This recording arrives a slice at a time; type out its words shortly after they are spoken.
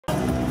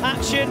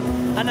action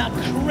and our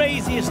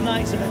craziest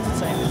nights of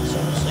entertainment. So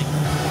we'll see.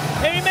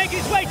 Here he making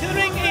his way to the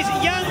ring is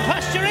Jan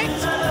Pasturit.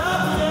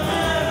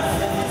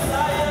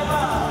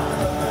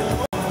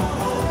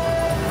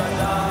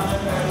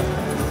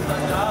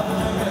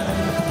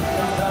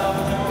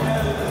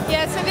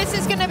 Yeah, so this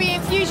is going to be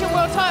Enfusion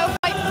World Title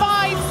fight,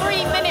 5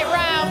 3-minute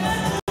rounds.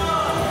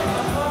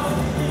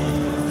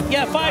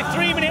 Yeah, 5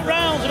 3-minute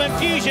rounds of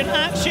Enfusion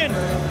action.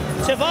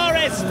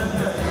 Tavares,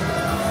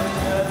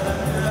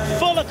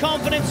 full of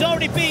confidence,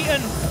 already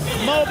beaten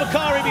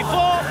Boubkari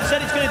before,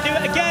 said he's going to do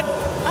it again.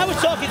 I was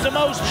talking to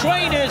most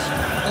trainers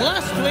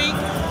last week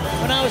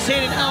when I was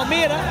here in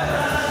Almere,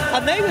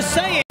 and they were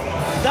saying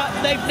that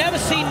they've never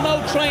seen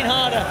Mo train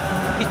harder.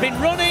 He's been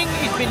running,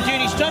 he's been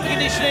doing his strength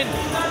conditioning,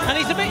 and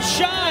he's a bit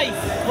shy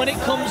when it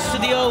comes to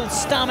the old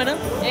stamina.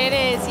 It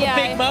is, yeah.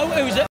 Big Mo,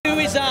 who is an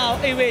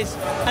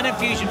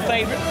Enfusion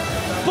favourite,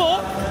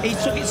 but he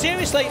took it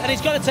seriously, and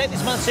he's got to take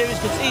this man serious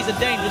because he's a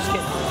dangerous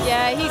kid.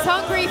 Yeah, he's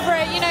hungry for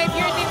it. You know, if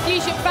you're an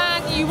Enfusion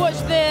fan, you watch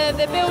the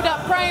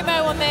build-up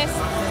promo on this.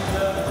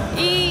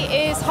 He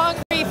is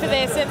hungry for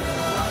this, and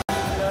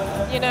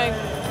you know,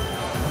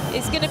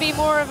 it's going to be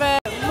more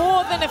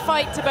than a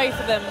fight to both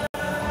of them.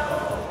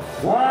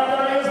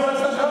 Ladies and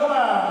gentlemen,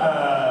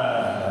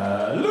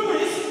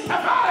 Luis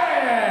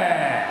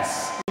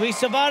Tavares. Luis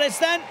Tavares,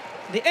 then,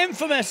 the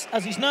infamous,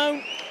 as he's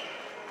known.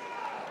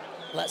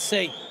 Let's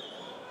see.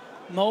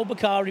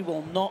 Boubkari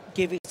will not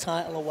give his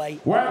title away.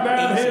 Well,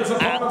 then here's a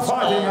opponent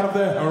fighting out of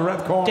the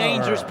red corner.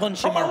 Dangerous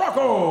puncher. From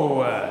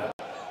Morocco,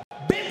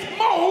 Big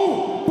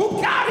Mo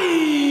Boubkari.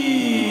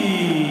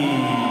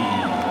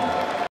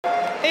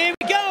 Here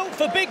we go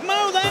for Big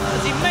Mo then,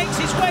 as he makes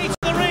his way to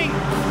the ring.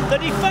 The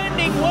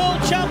defending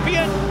world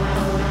champion.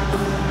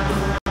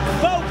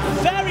 Both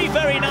very,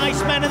 very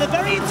nice men, and they're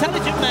very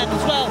intelligent men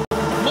as well.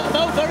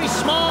 Mo very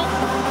smart,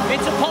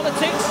 into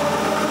politics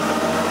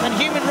and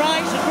human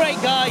rights, a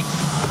great guy.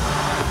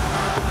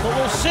 But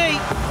we'll see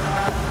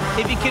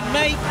if he can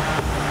make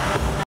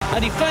a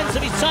defence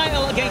of his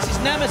title against his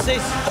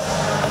nemesis,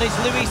 and it's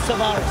Luis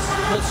Tavares.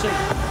 We'll see.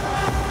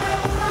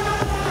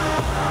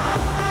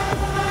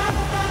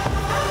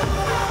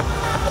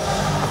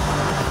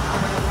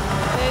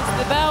 There's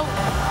the belt.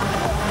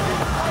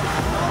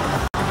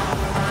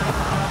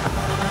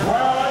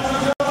 Well, ladies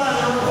and gentlemen,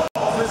 the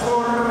report is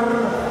for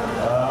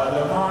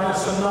the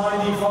minus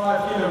 95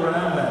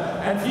 kilogram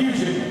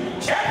Enfusion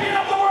champion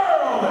of the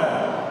world,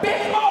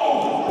 Big Mo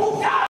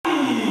Boubkari.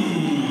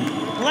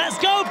 Let's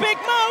go, Big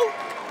Mo!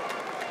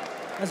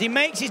 As he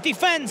makes his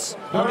defence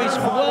of his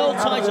world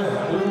title.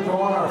 Blue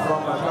corner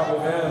from Cabo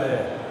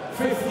Verde,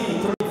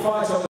 53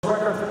 fights on the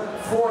record,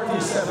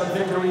 47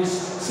 victories,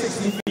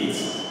 60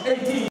 defeats,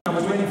 18 of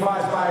his winning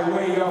fights by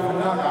way of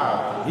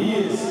knockout. He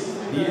is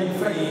the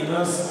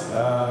infamous,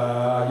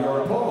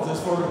 your applause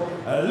is for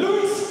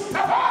Luis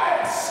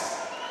Tavares.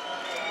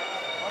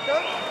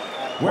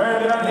 Where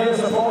then his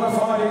opponent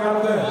fighting out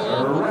of the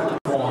red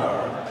corner.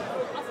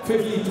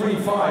 53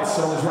 fights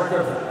on his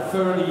record,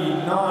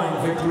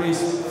 39 victories,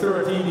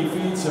 13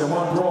 defeats, and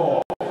 1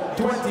 draw.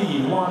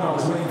 21 of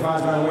his winning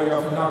fights by way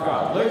of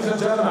knockout. Ladies and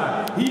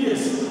gentlemen, he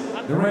is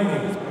the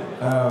reigning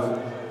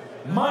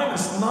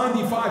minus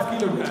 95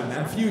 kilogram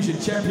Enfusion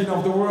champion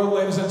of the world,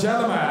 ladies and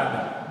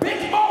gentlemen,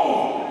 Big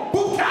Mo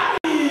Boubkari.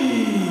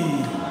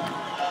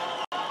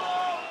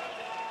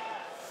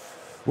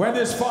 When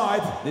this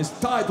fight, this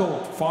title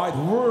fight,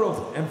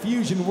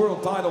 Enfusion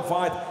world title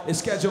fight, is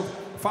scheduled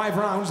 5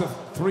 rounds of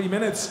 3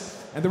 minutes,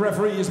 and the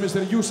referee is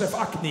Mr. Youssef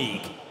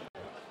Aknik.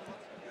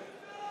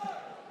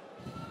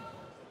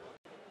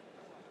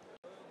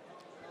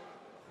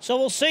 So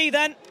we'll see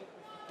then,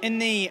 in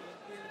the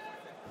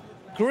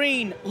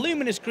green,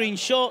 luminous green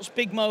shorts,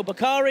 Big Mo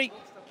Boubkari,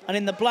 and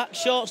in the black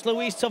shorts,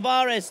 Luis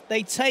Tavares.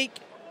 They take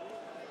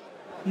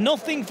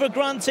nothing for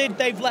granted.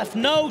 They've left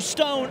no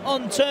stone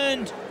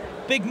unturned.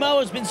 Big Mo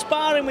has been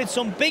sparring with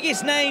some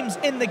biggest names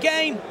in the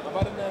game.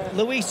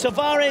 Luis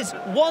Tavares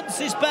wants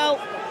his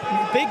belt.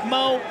 Big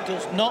Mo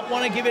does not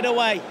want to give it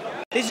away.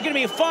 This is going to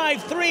be a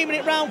 5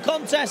 3-minute round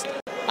contest.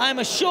 I'm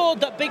assured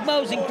that Big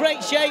Mo's in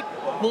great shape.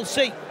 We'll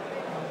see.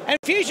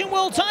 Enfusion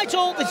world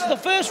title. This is the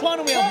first one,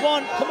 and we have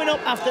one coming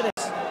up after this.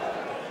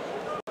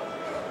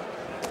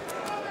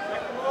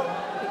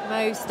 Big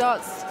Mo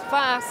starts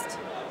fast.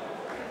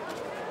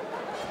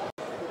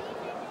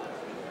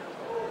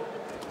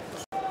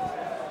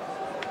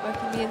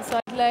 Working the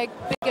inside leg,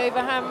 big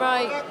overhand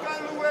right.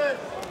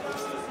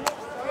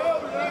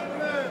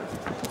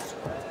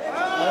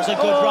 That was a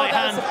good right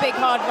hand. That's a big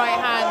hard right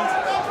hand.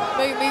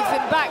 Mo moves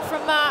him back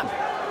from that.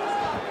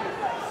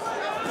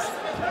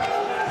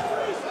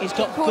 He's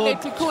got good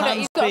hand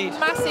He's got a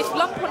massive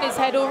lump on his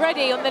head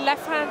already, on the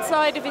left-hand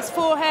side of his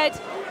forehead.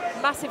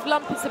 Massive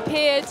lump has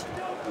appeared.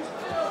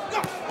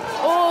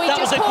 Oh, he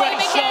just caught him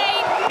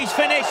again. He's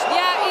finished.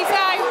 Yeah, he's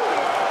out.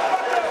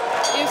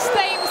 He's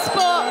same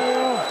spot.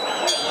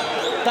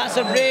 That's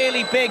a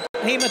really big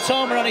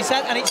hematoma on his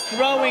head, and it's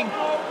growing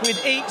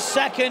with each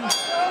second.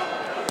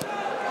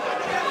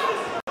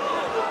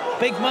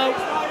 Big Mo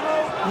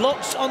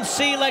looks on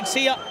sea legs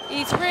here.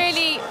 He's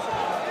really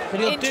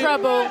in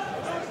trouble.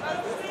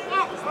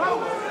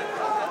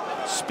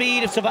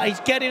 Speed of Tavares. He's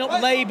getting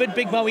up laboured,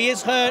 Big Mo. He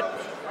is hurt.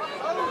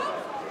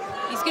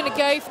 He's going to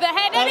go for the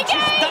head. And again!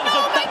 That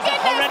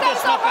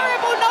was a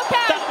horrible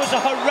knockout. That was a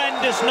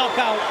horrendous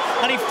knockout.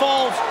 And he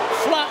falls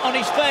flat on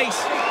his face.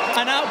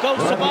 And out goes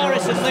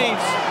Tavares and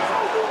leaves.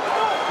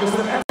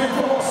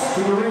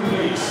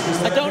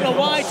 I don't know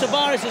why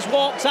Tavares has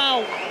walked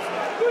out.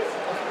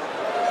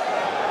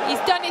 He's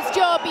done his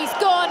job, he's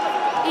gone.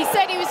 He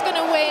said he was going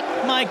to win.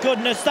 My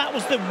goodness, that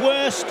was the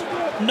worst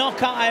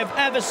knockout I have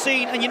ever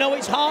seen. And you know,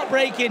 it's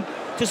heartbreaking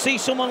to see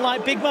someone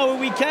like Big Mo, who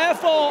we care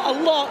for a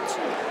lot,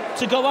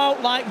 to go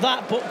out like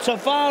that. But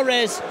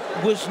Tavares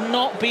was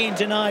not being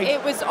denied.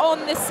 It was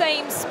on the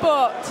same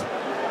spot.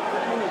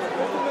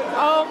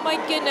 Oh my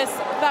goodness,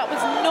 that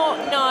was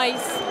not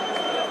nice.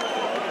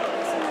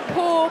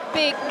 Poor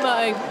Big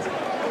Mo.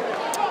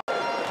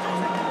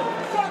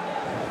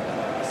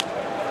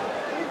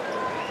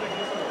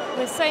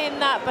 We're saying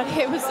that, but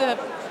it was a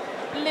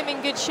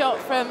blimmin' good shot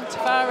from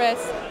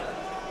Tavares.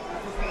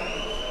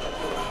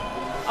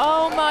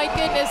 Oh my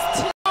goodness,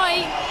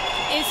 tonight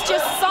is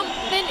just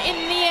something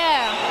in the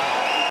air.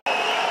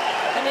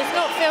 And it's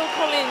not Phil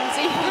Collins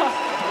either.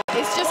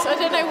 It's just, I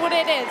don't know what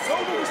it is.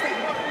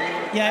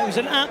 Yeah, it was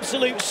an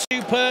absolute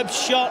superb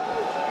shot.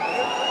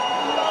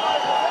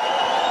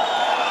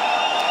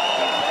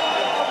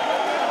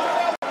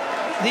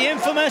 The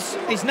infamous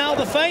is now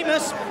the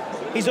famous.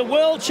 He's a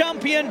world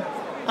champion,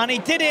 and he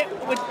did it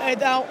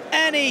without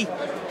any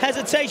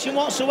hesitation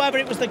whatsoever.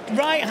 It was the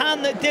right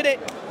hand that did it.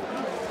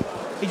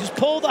 He just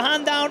pulled the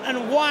hand down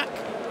and whack.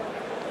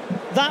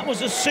 That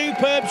was a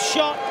superb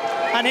shot.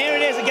 And here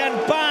it is again,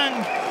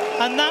 bang.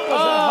 And that was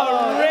a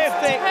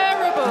horrific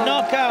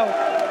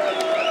knockout.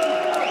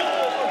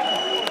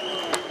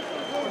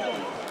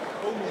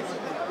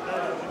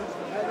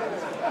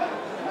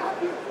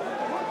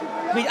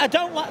 I mean, I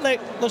don't like,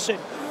 listen,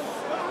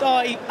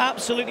 he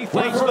absolutely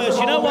face first.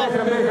 You know what?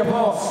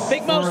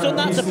 Big Mo's done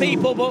that to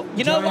people, but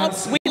you know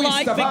what? We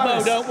like Big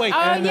Mo, don't we?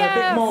 Oh,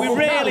 yeah. We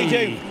really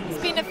do. He's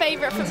been a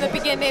favourite from the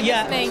beginning,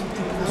 yeah. Isn't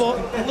he?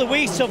 But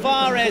Luis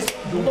Tavares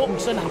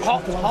looks a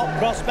hot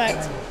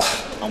prospect,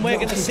 and we're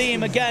going to see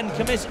him again.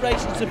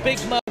 Commiserations to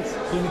Big Mo.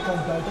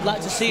 I'd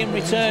like to see him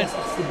return.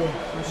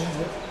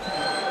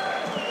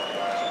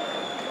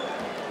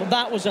 But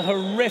that was a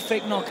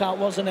horrific knockout,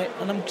 wasn't it?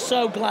 And I'm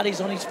so glad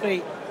he's on his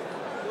feet.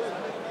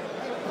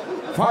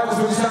 Fighters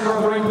to the center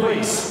of the ring,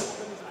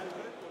 please.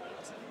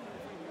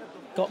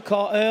 Got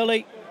caught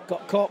early,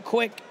 got caught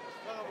quick.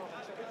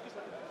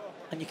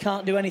 And you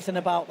can't do anything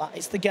about that.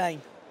 It's the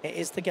game. It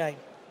is the game.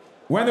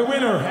 When the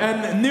winner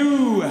and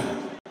new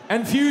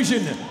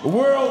Enfusion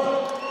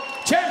World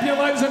Champion,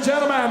 ladies and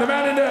gentlemen, the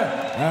man in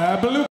the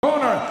blue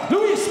corner,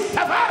 Luis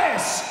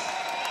Tavares.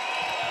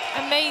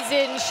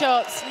 Amazing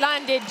shots,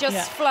 landed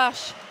just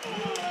flush.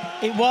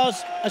 It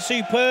was a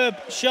superb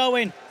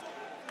showing.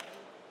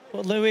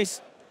 But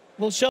Luis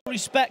will show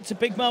respect to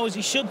Big Mo as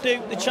he should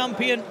do, the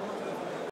champion.